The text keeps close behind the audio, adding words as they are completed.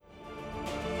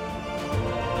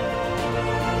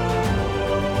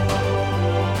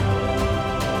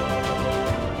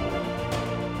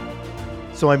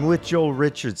So I'm with Joel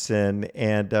Richardson,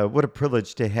 and what a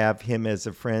privilege to have him as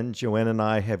a friend. Joanne and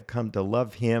I have come to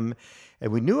love him,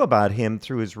 and we knew about him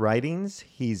through his writings.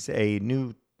 He's a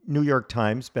New York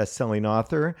Times bestselling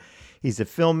author. He's a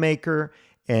filmmaker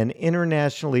and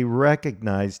internationally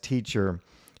recognized teacher.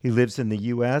 He lives in the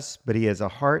U.S., but he has a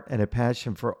heart and a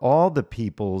passion for all the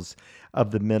peoples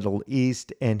of the Middle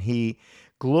East, and he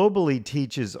globally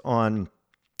teaches on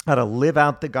how to live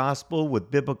out the gospel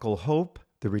with biblical hope,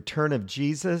 the return of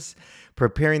Jesus,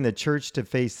 preparing the church to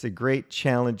face the great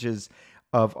challenges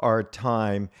of our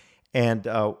time. And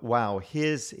wow,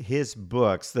 his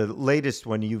books, the latest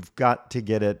one, you've got to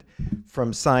get it,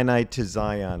 From Sinai to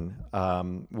Zion.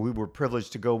 We were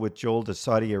privileged to go with Joel to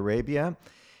Saudi Arabia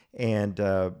and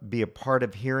be a part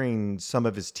of hearing some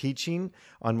of his teaching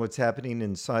on what's happening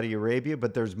in Saudi Arabia.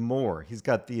 But there's more. He's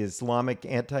got the Islamic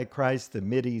Antichrist, the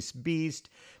Mideast Beast,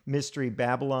 Mystery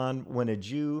Babylon, When a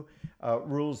Jew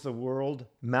Rules the World.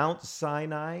 Mount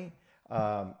Sinai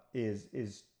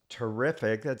is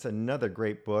terrific. That's another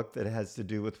great book that has to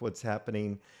do with what's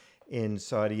happening in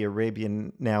Saudi Arabia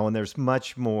now. And there's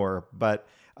much more, but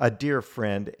a dear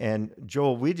friend. And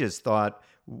Joel, we just thought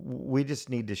we just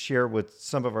need to share with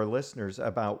some of our listeners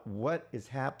about what is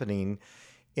happening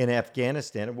in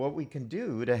Afghanistan and what we can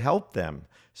do to help them.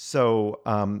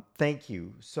 So thank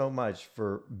you so much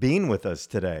for being with us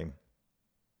today.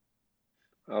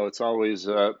 Oh, it's always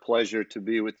a pleasure to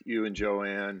be with you and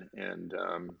Joanne, and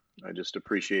I just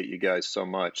appreciate you guys so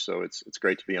much. So it's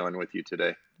great to be on with you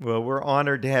today. Well, we're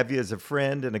honored to have you as a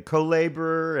friend and a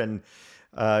co-laborer and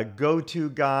go-to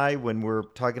guy when we're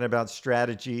talking about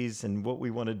strategies and what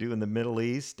we want to do in the Middle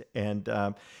East. And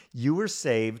you were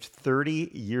saved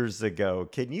 30 years ago.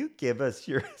 Can you give us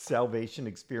your salvation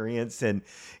experience in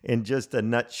just a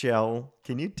nutshell?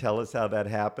 Can you tell us how that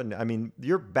happened? I mean,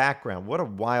 your background, what a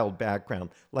wild background,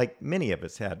 like many of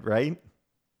us had, right?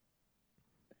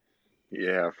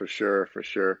 Yeah, for sure, for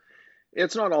sure.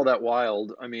 It's not all that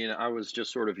wild. I mean, I was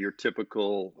just sort of your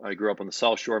typical, I grew up on the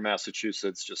South Shore,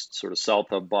 Massachusetts, just sort of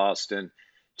south of Boston.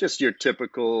 Just your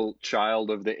typical child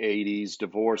of the 80s,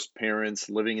 divorced parents,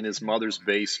 living in his mother's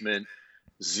basement,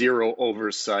 zero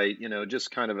oversight,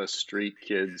 just kind of a street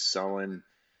kid selling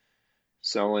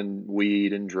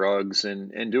weed and drugs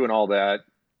and doing all that.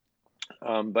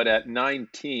 But at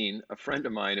 19, a friend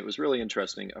of mine, it was really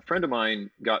interesting. A friend of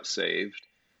mine got saved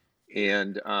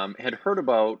and had heard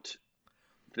about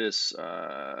this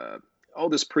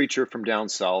this preacher from down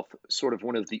south, sort of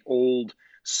one of the old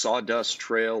Sawdust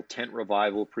Trail tent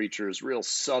revival preachers, real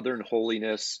Southern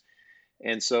holiness.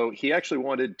 And so he actually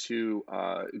wanted to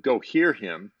go hear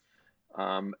him.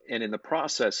 And in the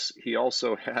process, he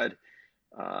also had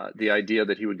the idea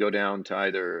that he would go down to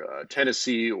either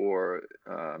Tennessee or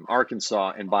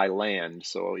Arkansas and buy land.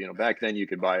 So, back then you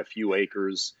could buy a few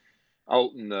acres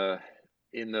out in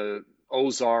the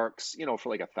Ozarks, for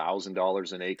like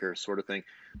 $1,000 an acre sort of thing.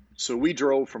 So we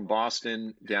drove from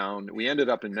Boston down. We ended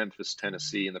up in Memphis,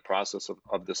 Tennessee in the process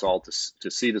of this all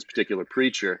to see this particular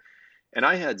preacher. And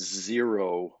I had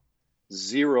zero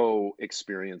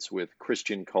experience with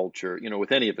Christian culture,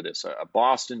 with any of this. A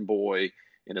Boston boy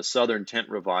in a Southern tent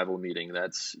revival meeting.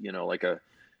 That's, like a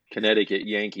Connecticut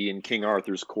Yankee in King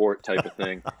Arthur's court type of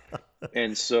thing.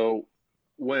 And so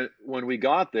when we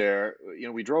got there,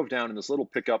 we drove down in this little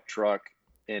pickup truck,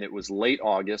 and it was late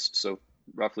August, so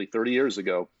roughly 30 years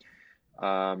ago,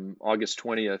 August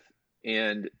 20th.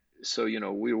 And so,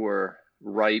 we were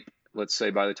ripe, let's say,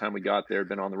 by the time we got there, had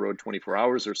been on the road 24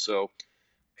 hours or so.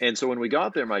 And so when we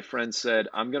got there, my friend said,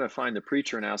 I'm going to find the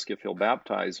preacher and ask if he'll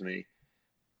baptize me.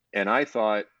 And I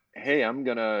thought, hey, I'm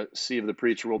going to see if the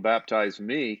preacher will baptize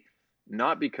me,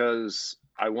 not because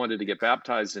I wanted to get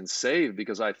baptized and saved,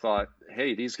 because I thought,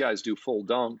 hey, these guys do full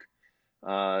dunk,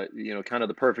 kind of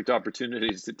the perfect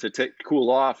opportunities to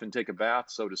cool off and take a bath,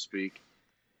 so to speak.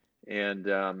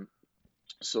 And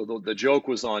so the joke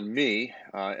was on me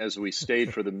as we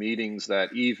stayed for the meetings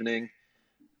that evening.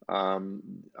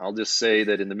 I'll just say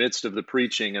that in the midst of the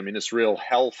preaching, I mean, this real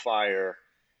hellfire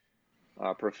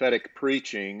prophetic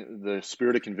preaching, the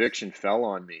spirit of conviction fell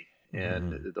on me.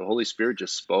 And the Holy Spirit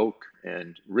just spoke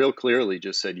and real clearly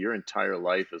just said, your entire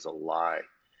life is a lie.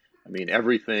 I mean,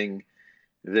 everything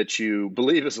that you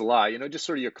believe is a lie, just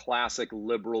sort of your classic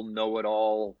liberal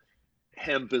know-it-all,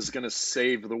 hemp is going to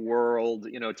save the world,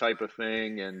 type of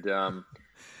thing. And,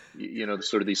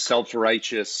 sort of these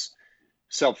self-righteous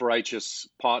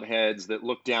potheads that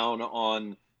look down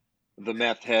on the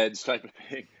meth heads type of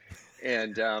thing.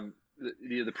 And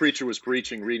the preacher was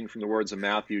preaching, reading from the words of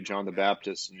Matthew, John the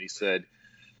Baptist, and he said,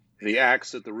 The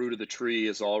axe at the root of the tree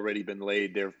has already been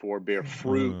laid, therefore bear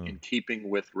fruit Hmm. in keeping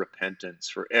with repentance.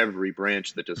 For every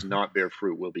branch that does not bear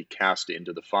fruit will be cast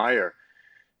into the fire.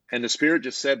 And the Spirit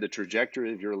just said the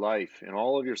trajectory of your life and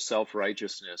all of your self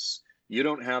righteousness, you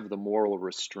don't have the moral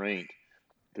restraint.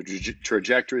 The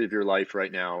trajectory of your life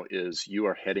right now is you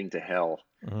are heading to hell.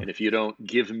 Mm. And if you don't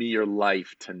give me your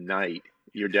life tonight,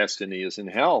 your destiny is in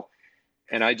hell.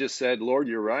 And I just said, Lord,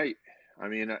 you're right. I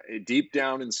mean, deep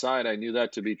down inside, I knew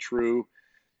that to be true.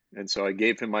 And so I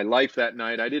gave him my life that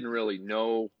night. I didn't really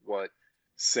know what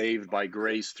saved by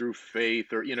grace through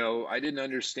faith or, I didn't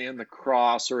understand the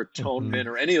cross or Hmm. atonement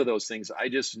or any of those things. I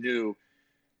just knew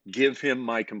give him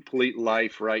my complete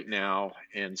life right now.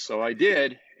 And so I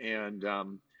did. And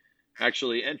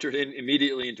actually entered in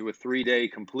immediately into a 3-day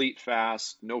complete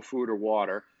fast, no food or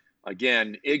water.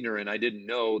 Again, ignorant. I didn't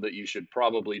know that you should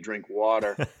probably drink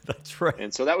water. That's right.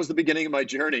 And so that was the beginning of my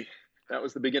journey. That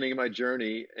was the beginning of my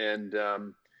journey. And,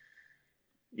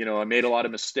 I made a lot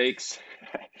of mistakes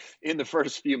in the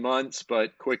first few months,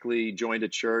 but quickly joined a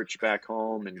church back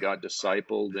home and got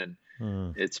discipled. And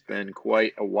Mm. it's been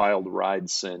quite a wild ride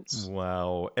since.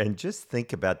 Wow. And just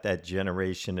think about that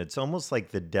generation. It's almost like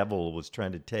the devil was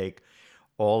trying to take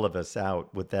all of us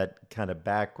out with that kind of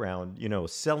background,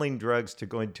 selling drugs to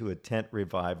going to a tent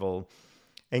revival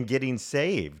and getting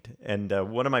saved. And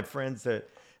one of my friends that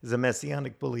is a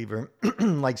messianic believer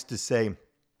likes to say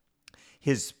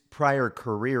his prior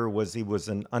career was he was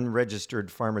an unregistered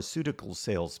pharmaceutical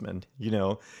salesman,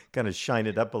 kind of shine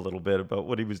it up a little bit about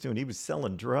what he was doing. He was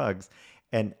selling drugs.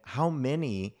 And how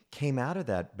many came out of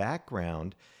that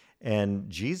background and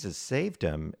Jesus saved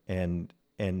him and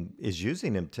is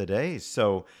using him today.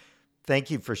 So thank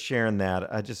you for sharing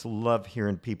that. I just love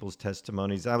hearing people's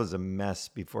testimonies. I was a mess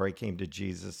before I came to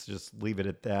Jesus. Just leave it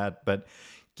at that. But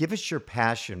give us your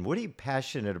passion. What are you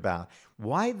passionate about?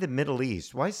 Why the Middle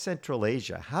East? Why Central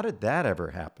Asia? How did that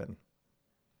ever happen?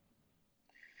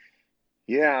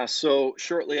 Yeah, so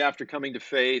shortly after coming to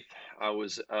faith, I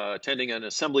was attending an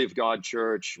Assembly of God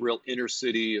church, real inner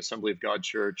city Assembly of God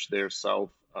church there south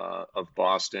of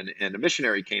Boston. And a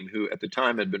missionary came who at the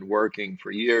time had been working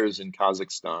for years in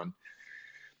Kazakhstan.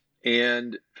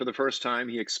 And for the first time,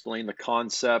 he explained the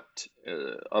concept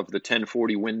of the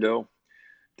 1040 window,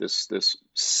 this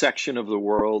section of the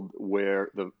world where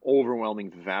the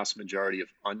overwhelming vast majority of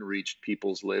unreached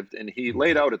peoples lived. And he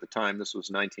laid out at the time, this was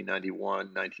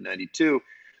 1991, 1992,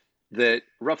 that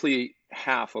roughly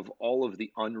half of all of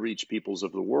the unreached peoples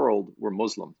of the world were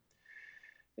Muslim.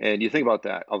 And you think about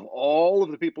that. Of all of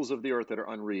the peoples of the earth that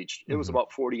are unreached, it was Mm-hmm.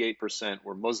 about 48%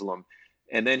 were Muslim.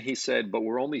 And then he said, but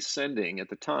we're only sending at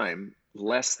the time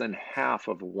less than half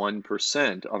of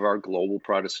 1% of our global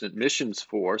Protestant missions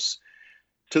force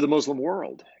to the Muslim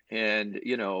world. And,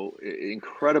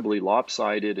 incredibly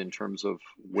lopsided in terms of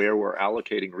where we're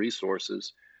allocating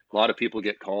resources. A lot of people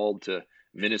get called to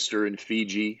minister in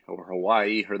Fiji or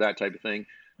Hawaii or that type of thing,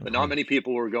 but not Mm-hmm. many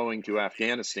people were going to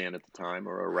Afghanistan at the time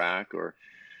or Iraq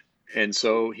and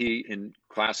so he, in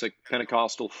classic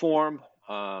Pentecostal form,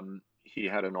 he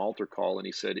had an altar call and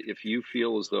he said, if you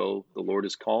feel as though the Lord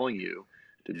is calling you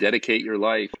to dedicate your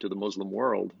life to the Muslim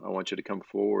world, I want you to come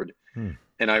forward.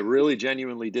 And I really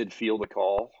genuinely did feel the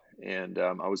call. And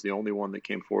I was the only one that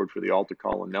came forward for the altar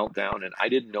call and knelt down. And I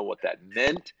didn't know what that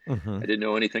meant. Mm-hmm. I didn't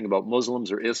know anything about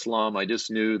Muslims or Islam. I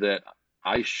just knew that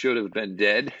I should have been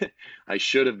dead. I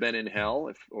should have been in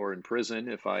hell or in prison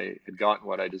if I had gotten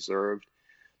what I deserved.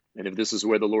 And if this is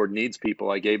where the Lord needs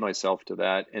people, I gave myself to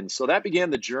that. And so that began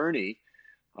the journey.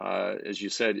 As you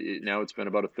said, now it's been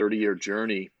about a 30-year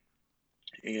journey.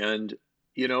 And,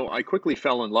 I quickly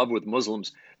fell in love with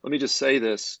Muslims. Let me just say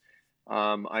this.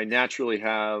 I naturally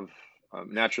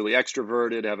naturally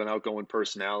extroverted, have an outgoing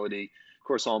personality. Of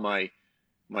course, all my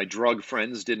drug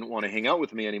friends didn't want to hang out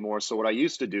with me anymore. So what I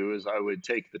used to do is I would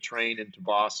take the train into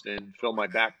Boston, fill my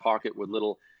back pocket with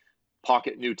little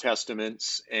pocket New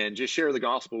Testaments, and just share the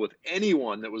gospel with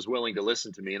anyone that was willing to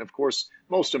listen to me. And of course,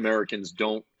 most Americans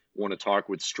don't want to talk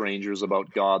with strangers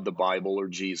about God, the Bible, or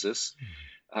Jesus.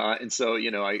 And so,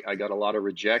 I got a lot of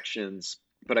rejections,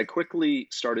 but I quickly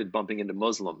started bumping into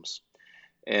Muslims.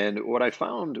 And what I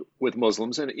found with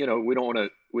Muslims, and we don't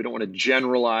want to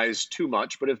generalize too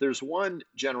much, but if there's one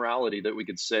generality that we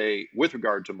could say with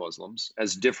regard to Muslims,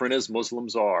 as different as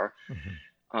Muslims are,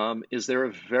 Mm-hmm. is they're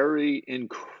a very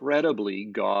incredibly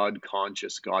God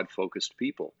conscious, God focused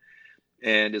people.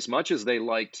 And as much as they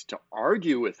liked to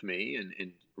argue with me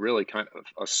and really kind of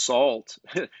assault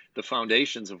the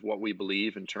foundations of what we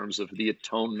believe in terms of the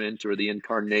atonement or the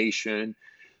incarnation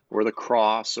or the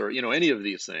cross or any of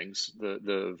these things,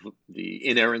 the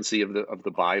inerrancy of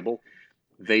the Bible,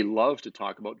 they love to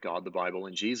talk about God, the Bible,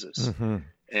 and Jesus. Hmm.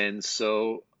 And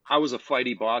so I was a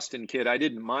fighty Boston kid. I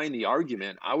didn't mind the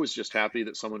argument. I was just happy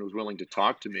that someone was willing to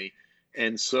talk to me.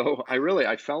 And so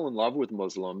I fell in love with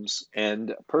Muslims.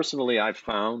 And personally, I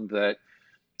found that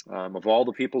of all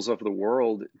the peoples of the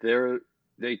world, they're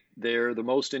the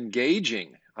most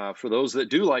engaging for those that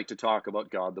do like to talk about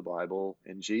God, the Bible,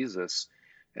 and Jesus.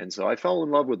 And so I fell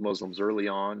in love with Muslims early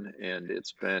on, and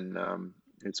it's been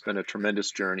a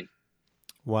tremendous journey.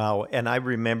 Wow. And I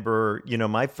remember,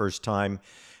 my first time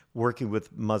working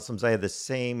with Muslims, I had the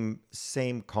same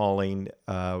calling.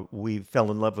 We fell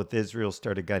in love with Israel,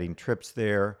 started guiding trips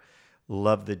there,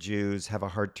 love the Jews, have a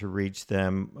heart to reach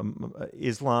them.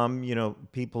 Islam,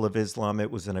 people of Islam, it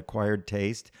was an acquired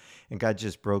taste, and God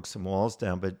just broke some walls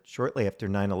down. But shortly after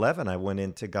 9/11, I went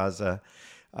into Gaza.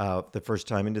 The first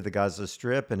time into the Gaza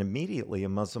Strip, and immediately a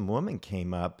Muslim woman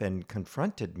came up and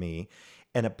confronted me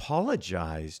and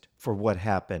apologized for what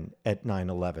happened at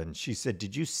 9/11. She said,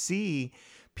 "Did you see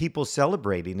people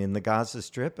celebrating in the Gaza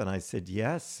Strip?" And I said,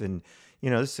 "Yes." And,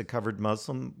 this is a covered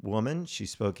Muslim woman. She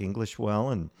spoke English well.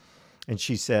 And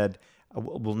she said,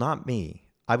 "Well, not me.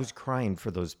 I was crying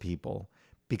for those people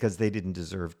because they didn't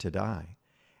deserve to die."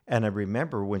 And I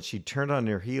remember when she turned on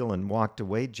her heel and walked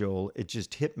away, Joel, it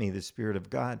just hit me, the Spirit of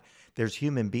God. There's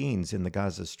human beings in the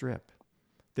Gaza Strip.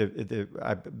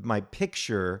 My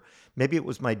picture, maybe it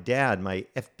was my dad, my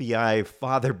FBI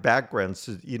father background,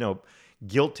 so,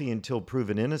 guilty until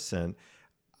proven innocent.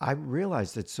 I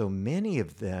realized that so many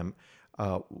of them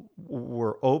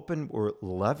were open, were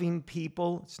loving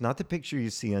people. It's not the picture you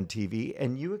see on TV.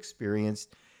 And you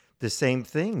experienced the same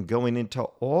thing going into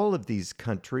all of these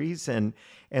countries. And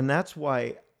that's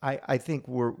why I think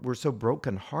we're so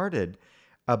brokenhearted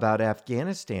about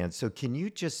Afghanistan. So can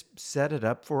you just set it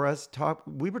up for us?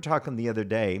 We were talking the other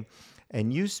day,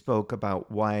 and you spoke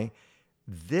about why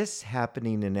this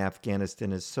happening in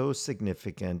Afghanistan is so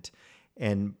significant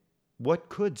and what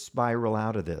could spiral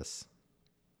out of this.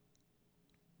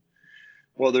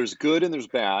 Well, there's good and there's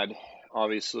bad,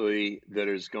 obviously, that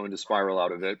is going to spiral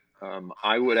out of it.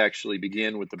 I would actually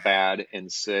begin with the bad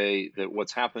and say that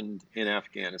what's happened in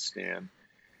Afghanistan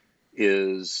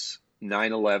is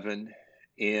 9/11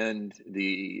 and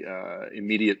the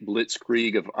immediate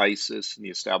blitzkrieg of ISIS and the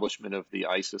establishment of the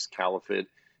ISIS caliphate.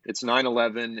 It's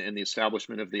 9/11 and the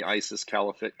establishment of the ISIS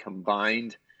caliphate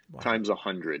combined times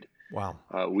 100. Wow.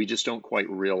 We just don't quite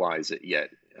realize it yet,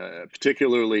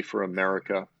 particularly for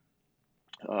America.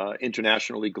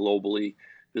 Internationally, globally,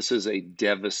 this is a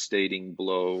devastating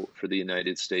blow for the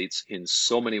United States in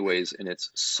so many ways, and it's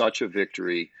such a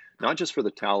victory, not just for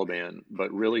the Taliban,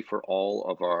 but really for all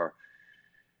of our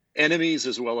enemies,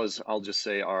 as well as, I'll just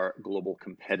say, our global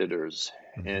competitors.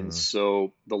 Mm-hmm. And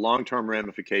so the long-term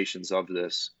ramifications of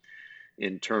this,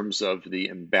 in terms of the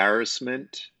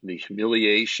embarrassment, the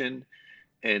humiliation,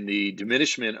 and the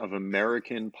diminishment of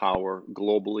American power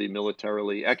globally,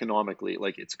 militarily, economically,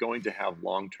 like it's going to have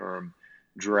long-term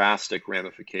drastic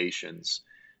ramifications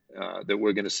that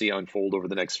we're going to see unfold over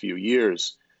the next few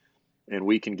years. And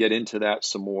we can get into that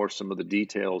some of the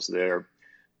details there.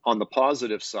 On the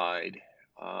positive side,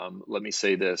 let me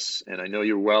say this, and I know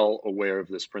you're well aware of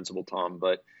this principle, Tom,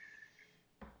 but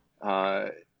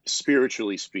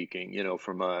spiritually speaking,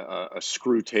 from a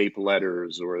Screw Tape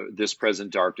Letters or This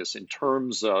Present Darkness, in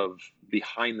terms of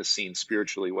behind the scenes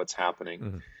spiritually what's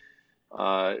happening,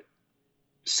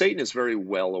 Satan is very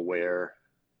well aware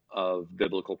of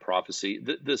biblical prophecy.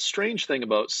 The strange thing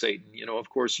about Satan, of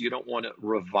course, you don't want to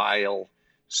revile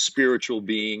spiritual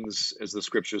beings, as the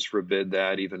scriptures forbid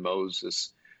that. Even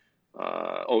Moses,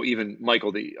 even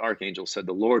Michael the archangel said,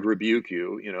 "The Lord rebuke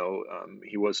you."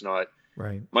 He was not.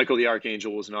 Right. Michael the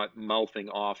archangel was not mouthing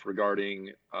off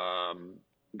regarding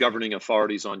governing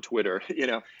authorities on Twitter,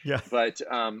 Yeah. But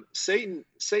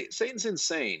Satan's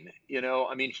insane.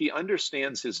 He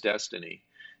understands his destiny.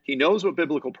 He knows what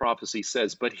biblical prophecy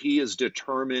says, but he is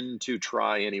determined to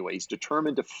try anyway. He's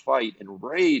determined to fight and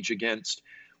rage against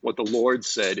what the Lord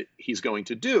said he's going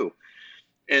to do.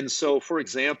 And so, for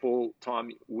example, Tom,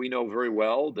 we know very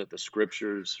well that the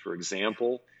scriptures, for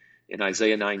example, in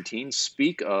Isaiah 19,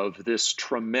 speak of this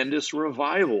tremendous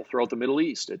revival throughout the Middle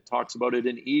East. It talks about it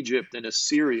in Egypt and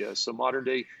Assyria, so modern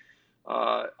day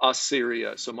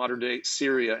Assyria, so modern day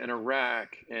Syria and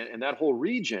Iraq and that whole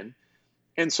region.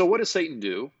 And so what does Satan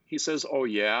do? He says, "Oh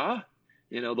yeah,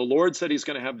 the Lord said he's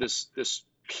going to have this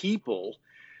people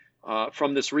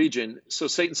from this region." So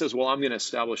Satan says, "Well, I'm going to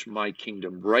establish my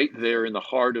kingdom right there in the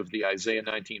heart of the Isaiah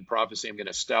 19 prophecy. I'm going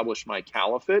to establish my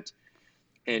caliphate."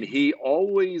 And he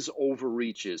always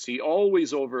overreaches. He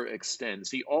always overextends.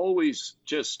 He always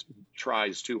just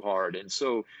tries too hard. And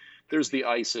so there's the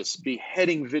ISIS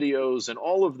beheading videos and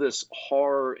all of this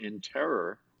horror and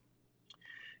terror.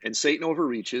 And Satan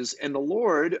overreaches, and the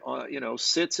Lord,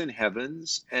 sits in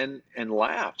heavens and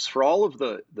laughs for all of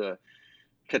the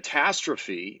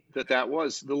catastrophe that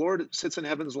was. The Lord sits in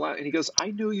heavens and he goes,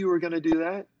 I knew you were going to do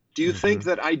that. Do you think Hmm.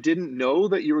 that I didn't know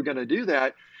that you were going to do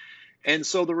that? And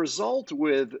so the result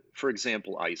with, for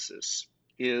example, ISIS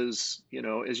is,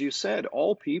 as you said,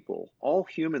 all people, all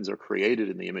humans are created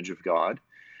in the image of God.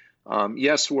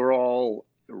 Yes, we're all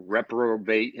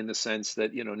reprobate in the sense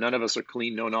that, none of us are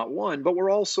clean, no, not one, but we're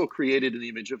also created in the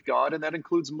image of God, and that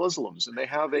includes Muslims, and they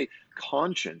have a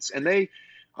conscience, and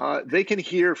they can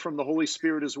hear from the Holy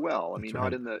Spirit as well. I That's mean,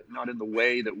 right. not in the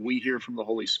way that we hear from the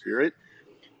Holy Spirit,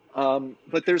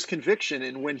 but there's conviction,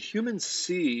 and when humans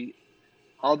see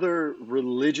other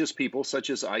religious people,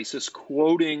 such as ISIS,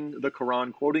 quoting the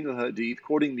Quran, quoting the Hadith,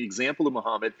 quoting the example of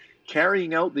Muhammad,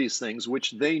 carrying out these things,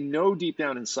 which they know deep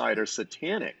down inside are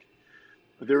satanic,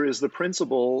 there is the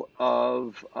principle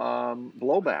of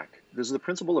blowback. There's the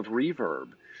principle of reverb.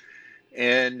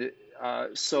 And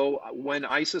so when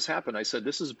ISIS happened, I said,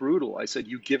 this is brutal. I said,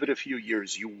 you give it a few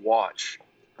years, you watch.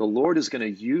 The Lord is going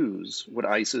to use what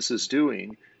ISIS is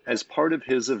doing as part of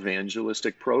his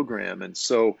evangelistic program. And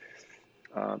so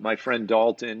my friend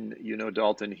Dalton,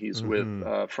 Dalton, he's with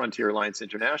Hmm. Frontier Alliance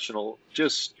International.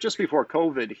 Just before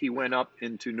COVID, he went up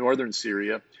into northern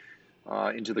Syria,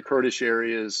 into the Kurdish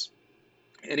areas,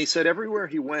 and he said everywhere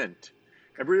he went,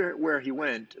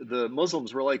 the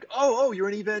Muslims were like, oh, you're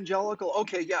an evangelical?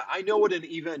 Okay, yeah, I know what an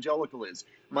evangelical is.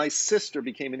 My sister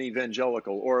became an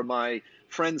evangelical, or my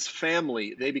friend's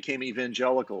family, they became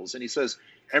evangelicals. And he says,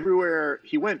 everywhere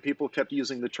he went, people kept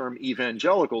using the term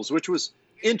evangelicals, which was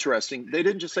interesting. They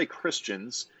didn't just say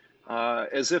Christians,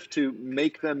 as if to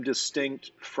make them distinct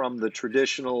from the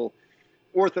traditional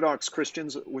Orthodox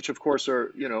Christians, which of course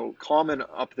are, common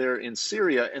up there in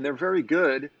Syria, and they're very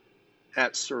good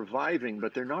at surviving,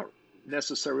 but they're not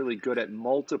necessarily good at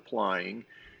multiplying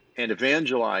and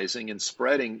evangelizing and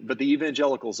spreading, but the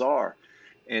evangelicals are.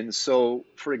 And so,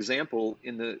 for example,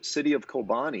 in the city of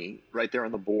Kobani, right there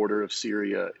on the border of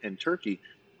Syria and Turkey,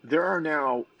 there are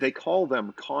now, they call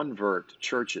them convert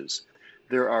churches.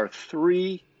 There are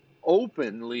three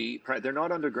openly, they're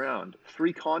not underground,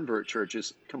 three convert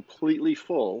churches completely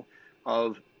full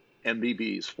of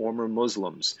MBBs, former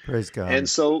Muslims. Praise And God.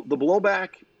 so the blowback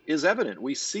is evident.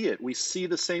 We see it. We see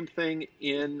the same thing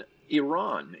in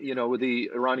Iran, with the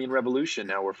Iranian Revolution.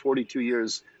 Now we're 42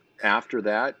 years after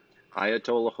that.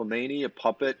 Ayatollah Khomeini, a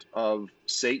puppet of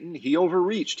Satan, he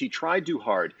overreached. He tried too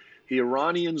hard. The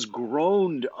Iranians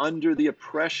groaned under the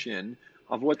oppression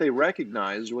of what they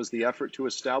recognized was the effort to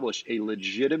establish a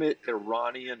legitimate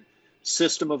Iranian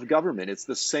system of government. It's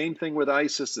the same thing with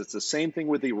ISIS. It's the same thing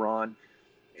with Iran.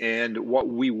 And what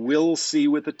we will see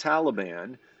with the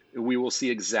Taliban, we will see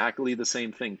exactly the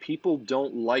same thing. People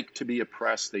don't like to be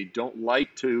oppressed. They don't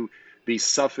like to be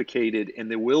suffocated, and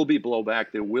there will be blowback.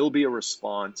 There will be a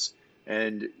response.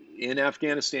 And in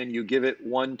Afghanistan, you give it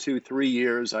 1, 2, 3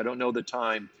 years. I don't know the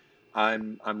time.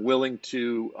 I'm willing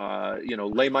to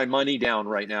lay my money down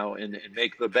right now and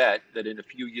make the bet that in a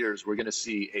few years we're going to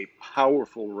see a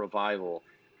powerful revival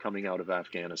coming out of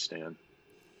Afghanistan.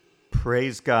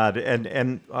 Praise God.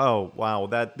 And oh wow,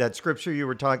 that scripture you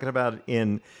were talking about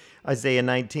in Isaiah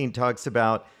 19 talks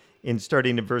about in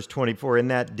starting in verse 24, in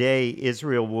that day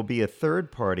Israel will be a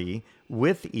third party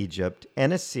with Egypt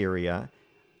and Assyria,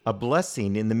 a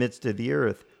blessing in the midst of the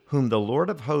earth, whom the Lord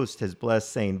of hosts has blessed,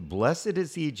 saying, blessed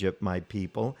is Egypt, my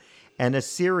people, and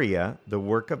Assyria, the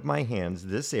work of my hands,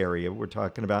 this area we're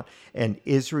talking about, and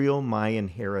Israel, my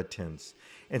inheritance.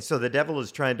 And so the devil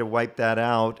is trying to wipe that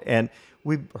out. And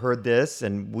we've heard this,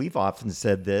 and we've often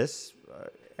said this.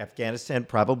 Afghanistan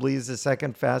probably is the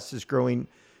second fastest growing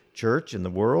church in the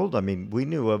world. I mean, we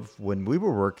knew of when we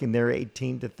were working there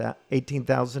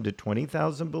 18,000 to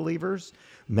 20,000 believers,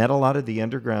 met a lot of the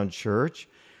underground church.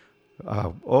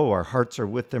 Our hearts are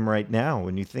with them right now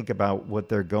when you think about what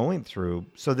they're going through.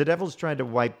 So the devil's trying to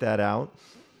wipe that out.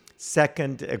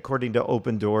 Second, according to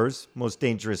Open Doors, most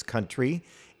dangerous country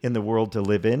in the world to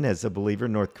live in as a believer,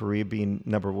 North Korea being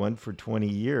number one for 20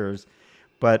 years.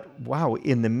 But wow,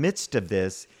 in the midst of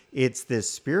this, it's this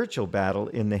spiritual battle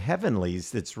in the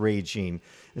heavenlies that's raging.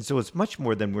 And so it's much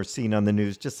more than we're seeing on the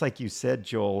news, just like you said,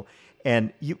 Joel.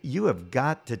 And you have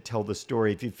got to tell the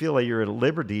story, if you feel like you're at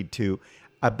liberty to,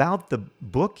 about the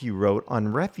book you wrote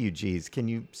on refugees. Can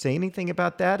you say anything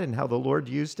about that and how the Lord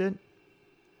used it?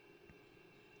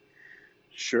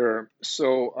 Sure.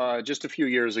 So just a few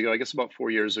years ago, I guess about 4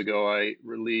 years ago, I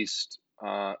released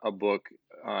a book.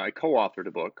 I co-authored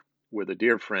a book with a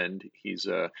dear friend. He's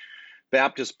a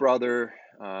Baptist brother,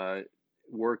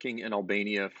 working in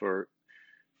Albania for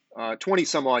 20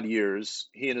 some odd years.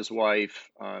 He and his wife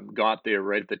got there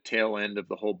right at the tail end of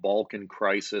the whole Balkan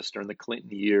crisis during the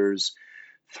Clinton years,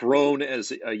 thrown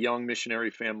as a young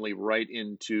missionary family right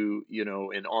into,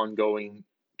 an ongoing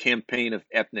campaign of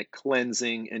ethnic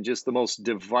cleansing and just the most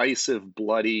divisive,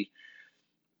 bloody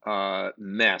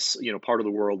mess, part of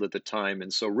the world at the time.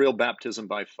 And so, real baptism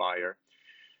by fire.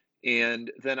 And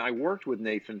then I worked with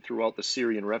Nathan throughout the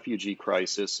Syrian refugee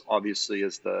crisis. Obviously,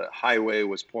 as the highway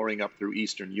was pouring up through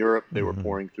Eastern Europe, they were Hmm.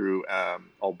 pouring through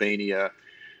Albania,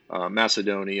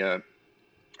 Macedonia,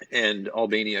 and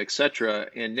Albania, etc.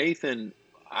 And Nathan,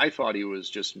 I thought he was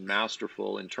just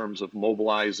masterful in terms of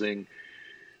mobilizing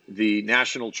the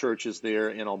national churches there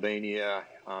in Albania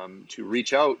to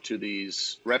reach out to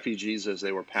these refugees as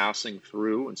they were passing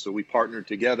through. And so we partnered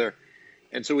together.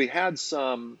 And so we had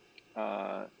some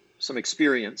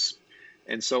experience.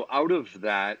 And so out of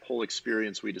that whole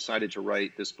experience, we decided to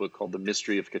write this book called The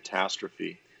Mystery of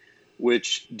Catastrophe,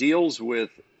 which deals with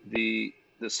the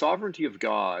sovereignty of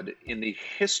God in the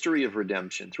history of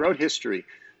redemption. Throughout history,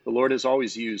 the Lord has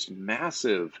always used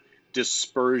massive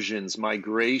dispersions,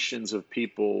 migrations of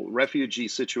people, refugee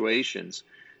situations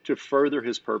to further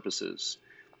his purposes.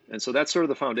 And so that's sort of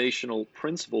the foundational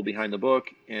principle behind the book.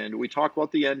 And we talk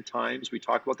about the end times, we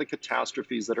talk about the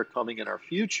catastrophes that are coming in our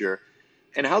future,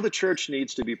 and how the church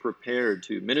needs to be prepared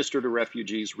to minister to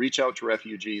refugees, reach out to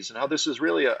refugees, and how this is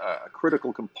really a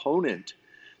critical component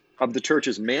of the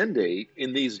church's mandate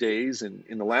in these days and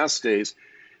in the last days.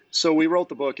 So we wrote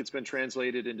the book. It's been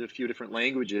translated into a few different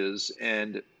languages,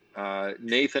 and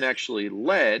Nathan actually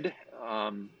led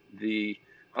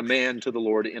a man to the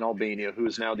Lord in Albania who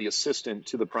is now the assistant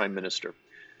to the prime minister.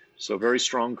 So very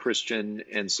strong Christian.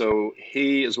 And so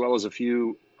he, as well as a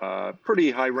few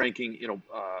pretty high-ranking,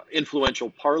 influential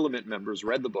parliament members,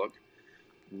 read the book,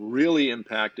 really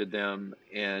impacted them.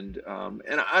 And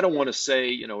I don't want to say,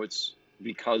 it's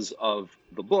because of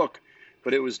the book,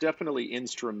 but it was definitely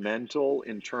instrumental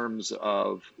in terms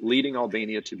of leading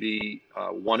Albania to be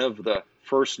one of the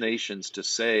first nations to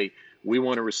say, we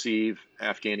want to receive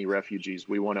Afghani refugees.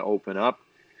 We want to open up.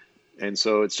 And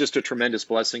so it's just a tremendous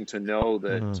blessing to know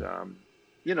that,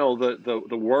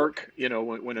 the work,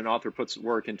 when an author puts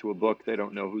work into a book, they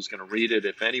don't know who's going to read it,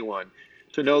 if anyone,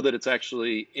 to know that it's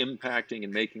actually impacting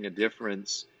and making a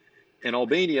difference in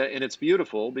Albania. And it's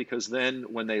beautiful because then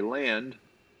when they land,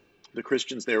 the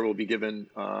Christians there will be given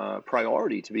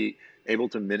priority to be able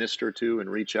to minister to and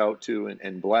reach out to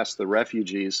and bless the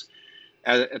refugees.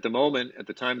 At the moment, at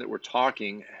the time that we're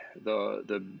talking,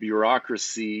 the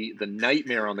bureaucracy, the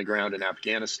nightmare on the ground in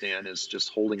Afghanistan is just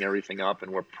holding everything up,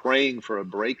 and we're praying for a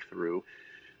breakthrough.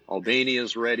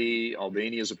 Albania's ready.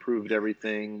 Albania's approved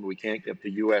everything. We can't get the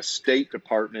U.S. State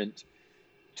Department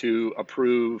to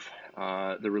approve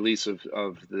the release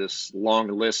of this long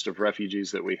list of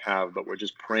refugees that we have, but we're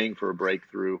just praying for a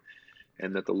breakthrough,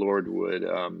 and that the Lord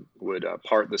would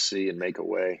part the sea and make a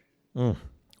way. Mm.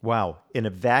 Wow. In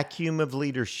a vacuum of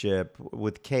leadership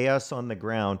with chaos on the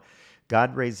ground,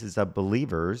 God raises up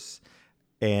believers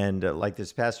and like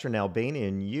this pastor in Albania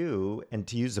and you, and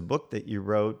to use a book that you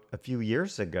wrote a few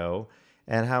years ago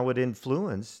and how it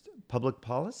influenced public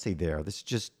policy there. This is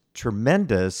just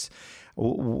tremendous.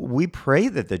 We pray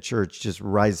that the church just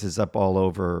rises up all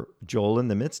over, Joel, in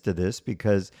the midst of this,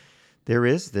 because there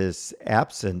is this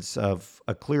absence of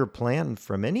a clear plan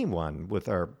from anyone with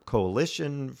our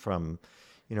coalition, from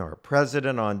our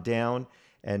president on down,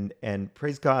 and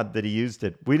praise God that he used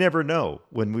it. We never know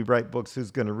when we write books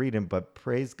who's going to read them, but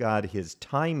praise God, his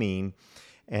timing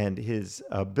and his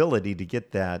ability to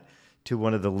get that to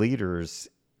one of the leaders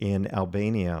in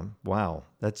Albania. Wow,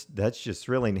 that's just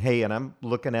thrilling. Hey, and I'm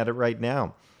looking at it right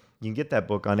now. You can get that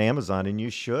book on Amazon, and you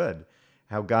should.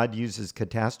 How God uses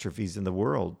catastrophes in the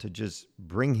world to just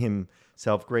bring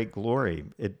himself great glory.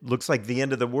 It looks like the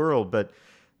end of the world, but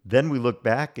then we look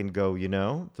back and go,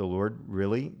 the Lord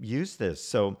really used this.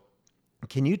 So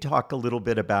can you talk a little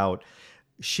bit about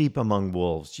Sheep Among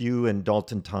Wolves? You and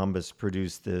Dalton Thomas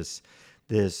produced this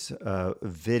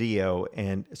video,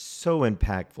 and so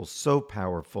impactful, so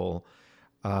powerful.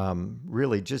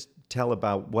 Really just tell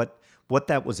about what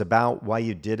that was about, why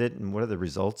you did it, and what are the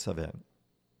results of it.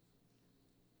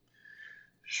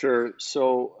 Sure.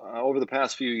 So over the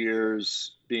past few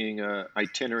years, being an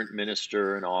itinerant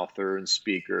minister and author and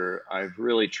speaker, I've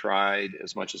really tried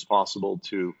as much as possible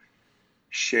to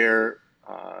share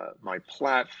my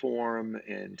platform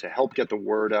and to help get the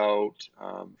word out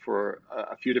for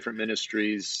a few different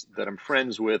ministries that I'm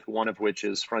friends with, one of which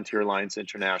is Frontier Alliance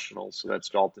International. So that's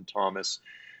Dalton Thomas.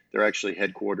 They're actually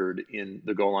headquartered in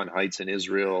the Golan Heights in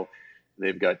Israel.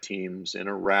 They've got teams in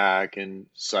Iraq and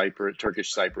Cyprus,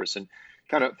 Turkish Cyprus, and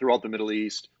kind of throughout the Middle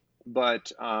East.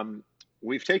 But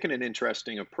we've taken an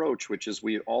interesting approach, which is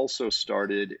we also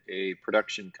started a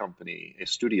production company, a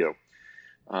studio.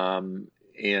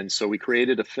 And so we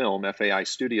created a film. FAI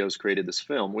Studios created this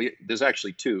film. There's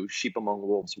actually two, Sheep Among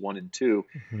Wolves 1 and 2.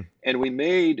 Mm-hmm. And we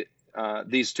made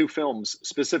these two films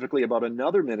specifically about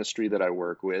another ministry that I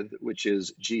work with, which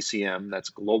is GCM, that's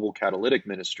Global Catalytic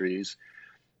Ministries.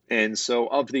 And so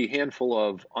of the handful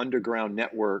of underground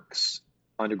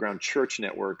church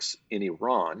networks in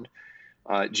Iran,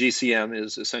 GCM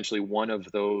is essentially one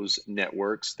of those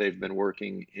networks. They've been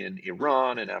working in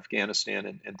Iran and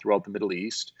Afghanistan and throughout the Middle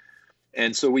East.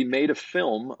 And so we made a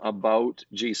film about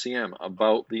GCM,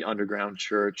 about the underground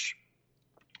church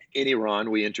in Iran.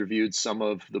 We interviewed some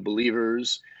of the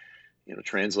believers,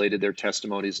 translated their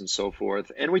testimonies and so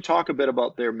forth. And we talk a bit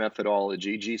about their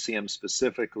methodology. GCM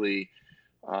specifically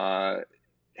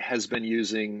has been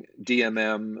using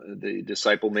DMM, the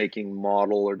disciple-making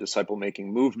model or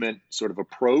disciple-making movement sort of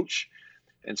approach.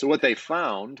 And so what they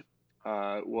found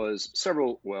was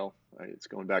it's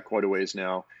going back quite a ways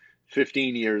now,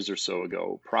 15 years or so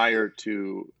ago, prior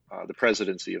to the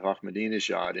presidency of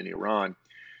Ahmadinejad in Iran,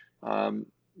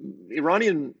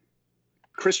 Iranian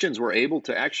Christians were able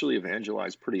to actually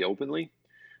evangelize pretty openly.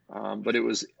 But it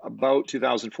was about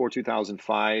 2004,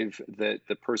 2005 that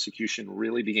the persecution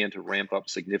really began to ramp up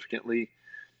significantly.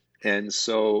 And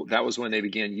so that was when they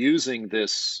began using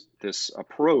this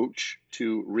approach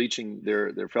to reaching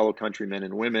their fellow countrymen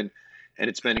and women. And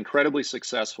it's been incredibly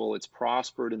successful. It's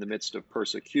prospered in the midst of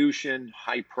persecution,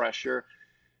 high pressure.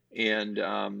 And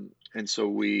so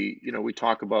we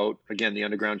talk about, again, the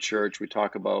underground church. We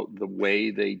talk about the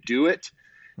way they do it.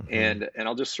 Mm-hmm. And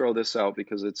I'll just throw this out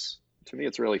because to me,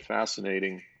 it's really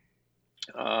fascinating.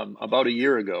 About a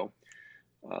year ago,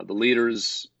 the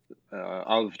leaders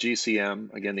of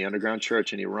GCM, again, the underground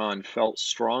church in Iran, felt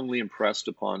strongly impressed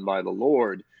upon by the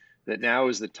Lord that now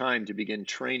is the time to begin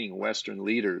training Western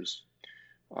leaders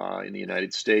in the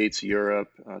United States, Europe,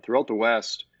 throughout the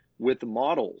West, with the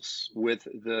models, with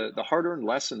the hard-earned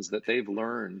lessons that they've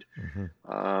learned,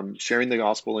 mm-hmm. Sharing the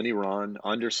gospel in Iran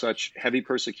under such heavy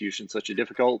persecution, such a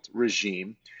difficult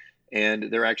regime.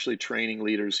 And they're actually training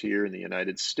leaders here in the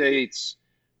United States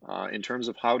in terms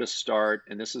of how to start,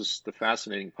 and this is the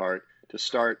fascinating part, to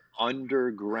start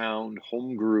underground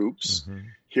home groups mm-hmm.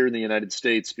 here in the United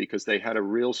States, because they had a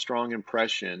real strong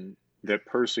impression that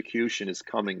persecution is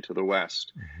coming to the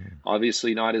West. Mm-hmm.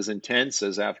 Obviously not as intense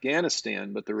as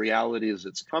Afghanistan, but the reality is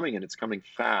it's coming, and it's coming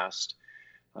fast.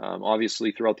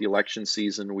 Obviously, throughout the election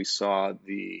season, we saw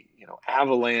the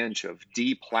avalanche of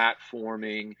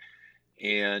deplatforming,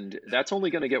 and that's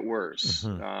only going to get worse.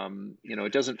 Mm-hmm.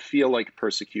 It doesn't feel like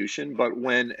persecution, but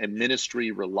when a ministry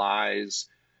relies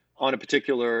on a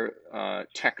particular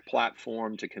tech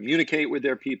platform to communicate with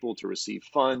their people, to receive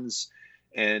funds,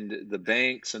 and the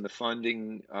banks and the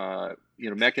funding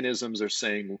mechanisms are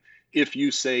saying, if you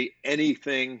say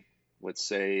anything, let's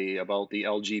say about the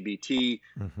LGBT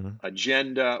mm-hmm.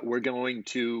 agenda, we're going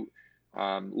to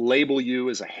label you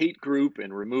as a hate group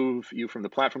and remove you from the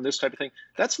platform, this type of thing.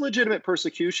 That's legitimate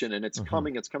persecution, and it's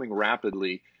mm-hmm. It's coming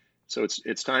rapidly. So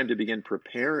it's time to begin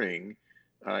preparing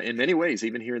in many ways,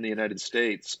 even here in the United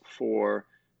States, for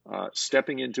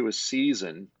stepping into a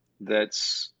season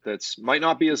that's might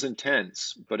not be as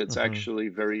intense, but it's mm-hmm. actually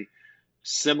very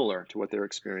similar to what they're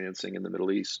experiencing in the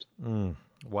Middle East.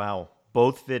 Wow.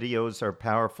 Both videos are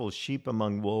powerful. Sheep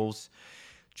Among Wolves.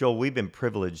 Joel, we've been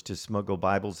privileged to smuggle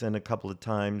Bibles in a couple of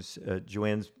times.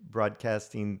 Joanne's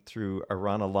broadcasting through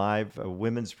Iran Alive, a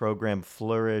women's program,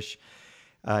 Flourish,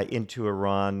 into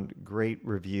Iran. Great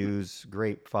reviews,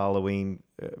 great following.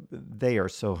 They are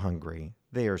so hungry.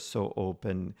 They are so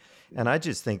open. And I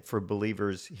just think for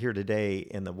believers here today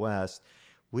in the West,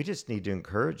 we just need to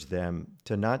encourage them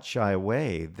to not shy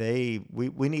away.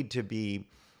 We need to be,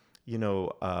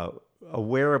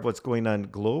 aware of what's going on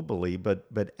globally,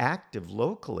 but active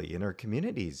locally in our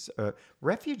communities.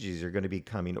 Refugees are going to be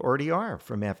coming, already are,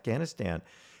 from Afghanistan.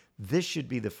 This should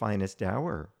be the finest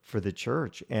hour for the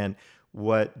church. And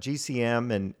what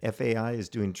GCM and FAI is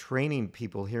doing, training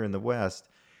people here in the West,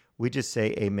 we just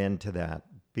say amen to that,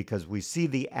 because we see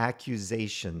the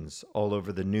accusations all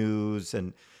over the news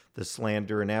and the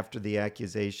slander. And after the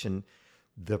accusation,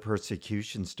 the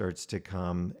persecution starts to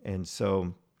come. And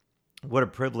so what a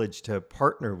privilege to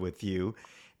partner with you.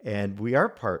 And we are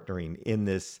partnering in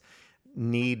this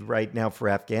need right now for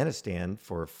Afghanistan,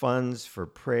 for funds, for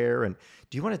prayer. And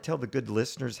do you want to tell the good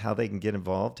listeners how they can get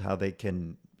involved, how they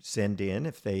can send in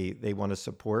if they want to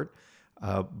support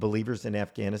believers in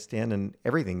Afghanistan and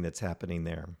everything that's happening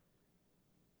there?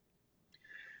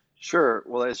 Sure.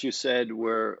 Well, as you said,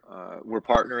 we're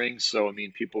partnering, so I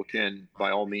mean, people can by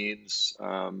all means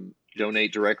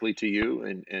donate directly to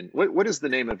you. And what is the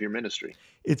name of your ministry?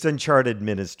 It's Uncharted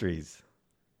Ministries.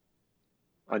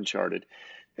 Uncharted.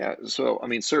 Yeah. So I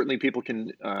mean, certainly people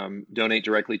can donate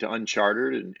directly to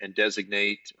Uncharted and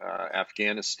designate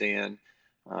Afghanistan.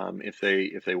 If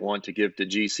they want to give to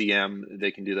GCM,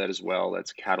 they can do that as well.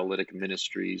 That's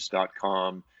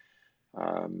catalyticministries.com.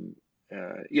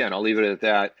 Yeah, and I'll leave it at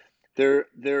that.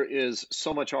 There is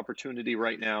so much opportunity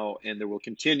right now, and there will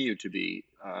continue to be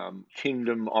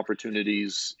kingdom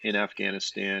opportunities in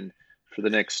Afghanistan for the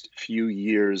next few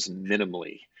years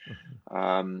minimally.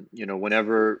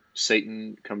 Whenever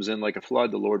Satan comes in like a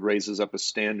flood, the Lord raises up a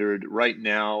standard. Right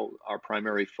now, our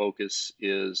primary focus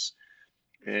is,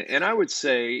 and I would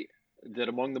say that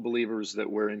among the believers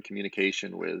that we're in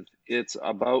communication with, it's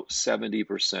about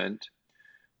 70%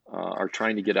 are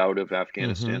trying to get out of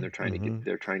Afghanistan. Mm-hmm. Mm-hmm.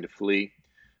 They're trying to flee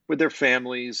with their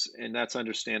families, and that's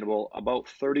understandable. About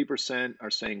 30%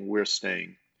 are saying we're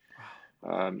staying.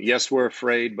 Yes, we're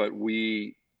afraid, but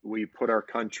we put our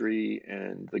country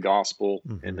and the gospel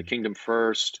and the Mm-hmm. kingdom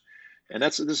first. And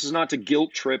this is not to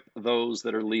guilt trip those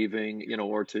that are leaving,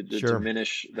 or to Sure.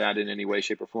 diminish that in any way,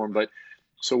 shape, or form. But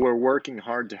so we're working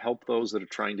hard to help those that are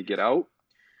trying to get out,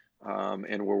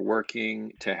 and we're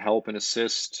working to help and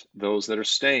assist those that are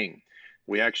staying.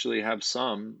 We actually have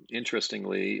some,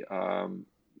 interestingly,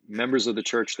 members of the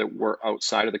church that were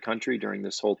outside of the country during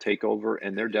this whole takeover,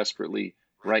 and they're desperately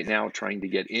right now trying to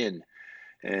get in.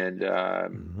 And,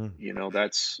 Mm-hmm.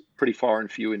 that's pretty far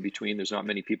and few in between. There's not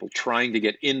many people trying to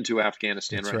get into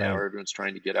Afghanistan That's right now. right. Everyone's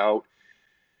trying to get out.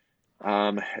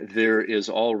 There is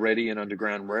already an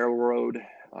underground railroad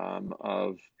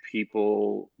of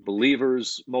people,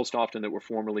 believers, most often that were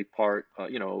formerly part,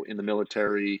 in the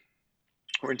military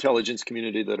or intelligence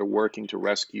community that are working to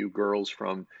rescue girls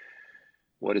from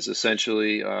what is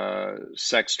essentially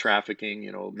sex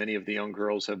trafficking. Many of the young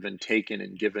girls have been taken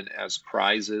and given as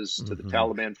prizes to the Mm-hmm.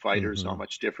 Taliban fighters, Mm-hmm. not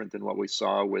much different than what we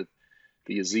saw with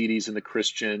the Yazidis and the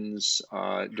Christians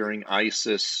during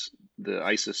the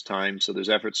ISIS time. So there's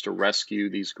efforts to rescue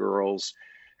these girls,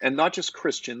 and not just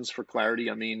Christians, for clarity.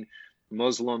 I mean,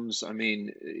 Muslims. I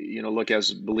mean, look,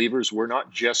 as believers, we're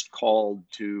not just called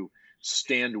to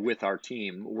stand with our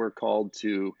team. We're called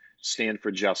to stand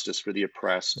for justice for the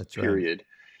oppressed, That's right. period.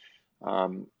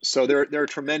 So there are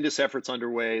tremendous efforts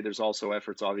underway. There's also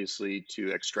efforts, obviously,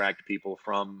 to extract people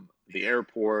from the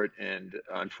airport, and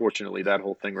unfortunately, that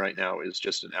whole thing right now is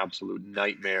just an absolute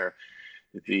nightmare.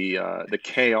 The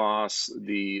chaos,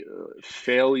 the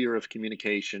failure of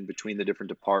communication between the different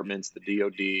departments, the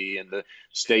DoD and the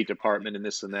State Department, and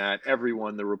this and that.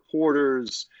 Everyone, the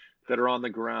reporters that are on the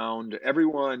ground,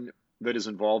 everyone that is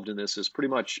involved in this is pretty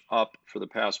much up for the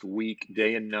past week,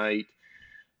 day and night,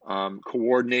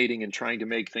 coordinating and trying to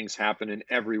make things happen, and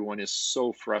everyone is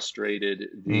so frustrated.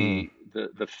 Mm.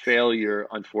 The failure,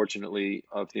 unfortunately,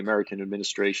 of the American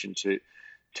administration to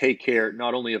take care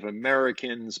not only of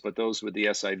Americans but those with the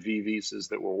SIV visas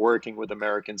that were working with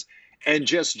Americans, and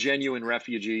just genuine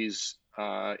refugees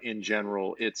in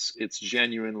general. It's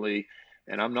genuinely,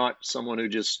 and I'm not someone who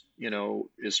just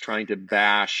is trying to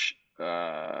bash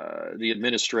the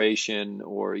administration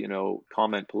or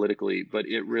comment politically, but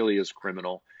it really is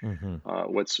criminal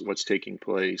Mm-hmm. what's taking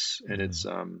place, and Mm-hmm. it's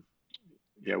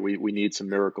yeah, we need some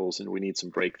miracles and we need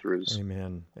some breakthroughs.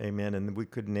 Amen. Amen. And we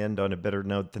couldn't end on a better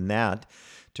note than that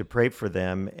to pray for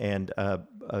them. And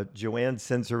Joanne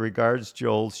sends her regards,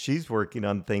 Joel. She's working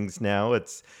on things now.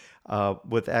 It's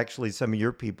with actually some of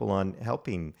your people on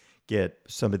helping get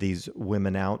some of these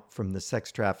women out from the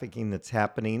sex trafficking that's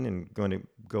happening and going to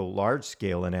go large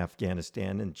scale in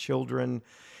Afghanistan, and children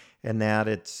and that.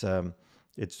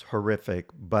 It's horrific,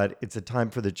 but it's a time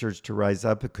for the church to rise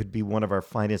up. It could be one of our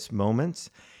finest moments.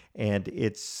 And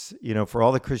it's, for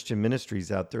all the Christian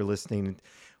ministries out there listening,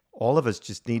 all of us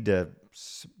just need to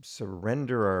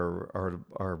surrender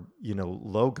our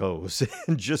logos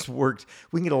and just work.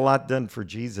 We can get a lot done for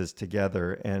Jesus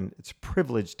together. And it's a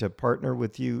privilege to partner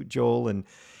with you, Joel,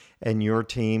 and your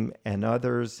team and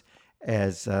others,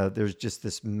 as there's just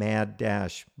this mad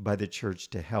dash by the church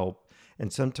to help.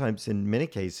 And sometimes, in many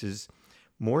cases,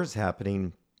 more is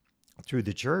happening through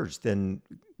the church than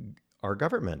our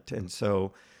government. And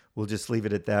so we'll just leave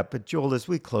it at that. But Joel, as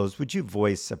we close, would you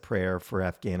voice a prayer for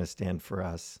Afghanistan for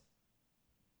us?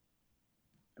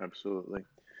 Absolutely.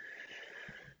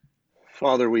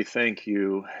 Father, we thank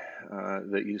you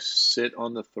that you sit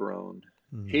on the throne.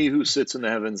 Mm. He who sits in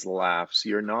the heavens laughs.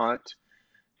 You're not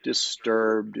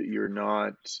disturbed. You're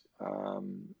not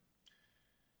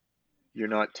you're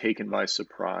not taken by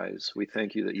surprise. We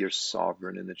thank you that you're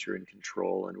sovereign and that you're in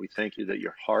control. And we thank you that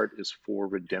your heart is for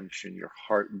redemption. Your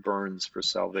heart burns for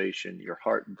salvation. Your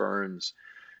heart burns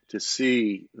to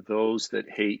see those that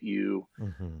hate you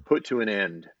Mm-hmm. put to an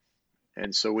end.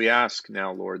 And so we ask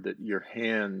now, Lord, that your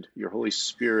hand, your Holy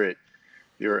Spirit,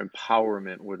 your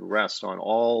empowerment would rest on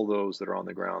all those that are on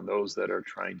the ground, those that are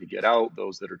trying to get out,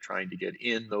 those that are trying to get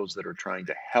in, those that are trying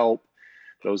to help,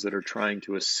 those that are trying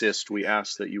to assist. We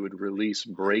ask that you would release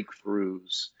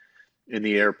breakthroughs in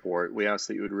the airport. We ask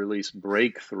that you would release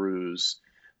breakthroughs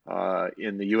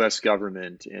in the U.S.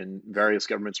 government, in various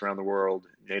governments around the world,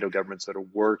 NATO governments that are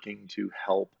working to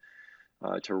help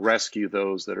to rescue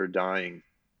those that are dying.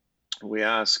 We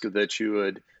ask that you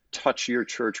would touch your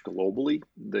church globally,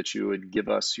 that you would give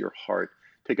us your heart,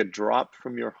 take a drop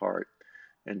from your heart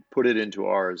and put it into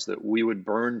ours, that we would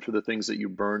burn for the things that you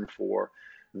burn for,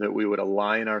 that we would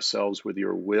align ourselves with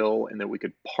your will, and that we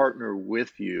could partner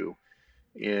with you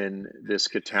in this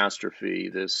catastrophe,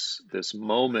 this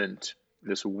moment,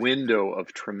 this window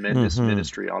of tremendous Mm-hmm.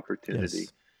 ministry opportunity.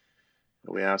 Yes.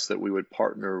 We ask that we would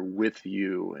partner with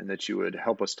you and that you would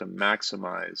help us to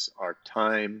maximize our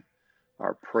time,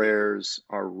 our prayers,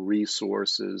 our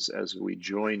resources as we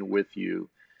join with you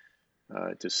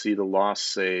to see the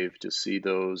lost saved, to see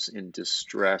those in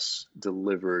distress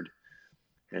delivered,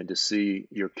 and to see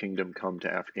your kingdom come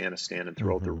to Afghanistan and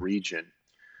throughout the Mm-hmm. region.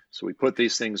 So we put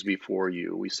these things before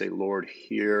you. We say, Lord,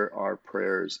 hear our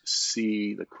prayers,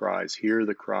 see the cries, hear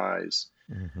the cries.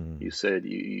 Mm-hmm. You said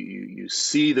you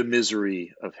see the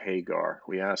misery of Hagar.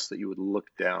 We ask that you would look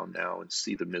down now and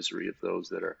see the misery of those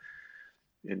that are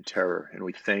in terror. And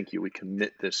we thank you. We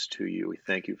commit this to you. We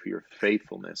thank you for your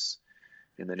faithfulness.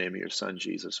 In the name of your son,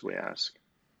 Jesus, we ask.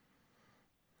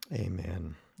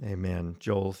 Amen. Amen.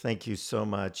 Joel, thank you so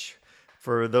much.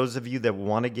 For those of you that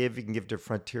want to give, you can give to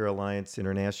Frontier Alliance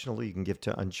International. You can give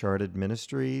to Uncharted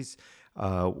Ministries.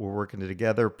 We're working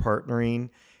together, partnering.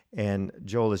 And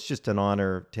Joel, it's just an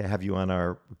honor to have you on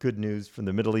our Good News from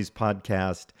the Middle East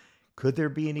podcast. Could there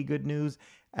be any good news?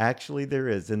 Actually, there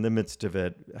is in the midst of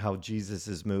it, how Jesus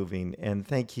is moving. And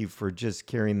thank you for just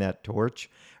carrying that torch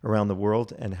around the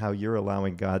world and how you're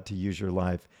allowing God to use your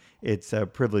life. It's a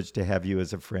privilege to have you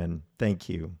as a friend. Thank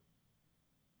you.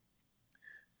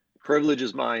 Privilege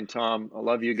is mine, Tom. I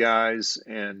love you guys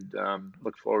and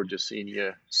look forward to seeing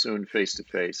you soon face to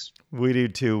face. We do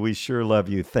too. We sure love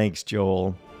you. Thanks,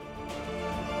 Joel.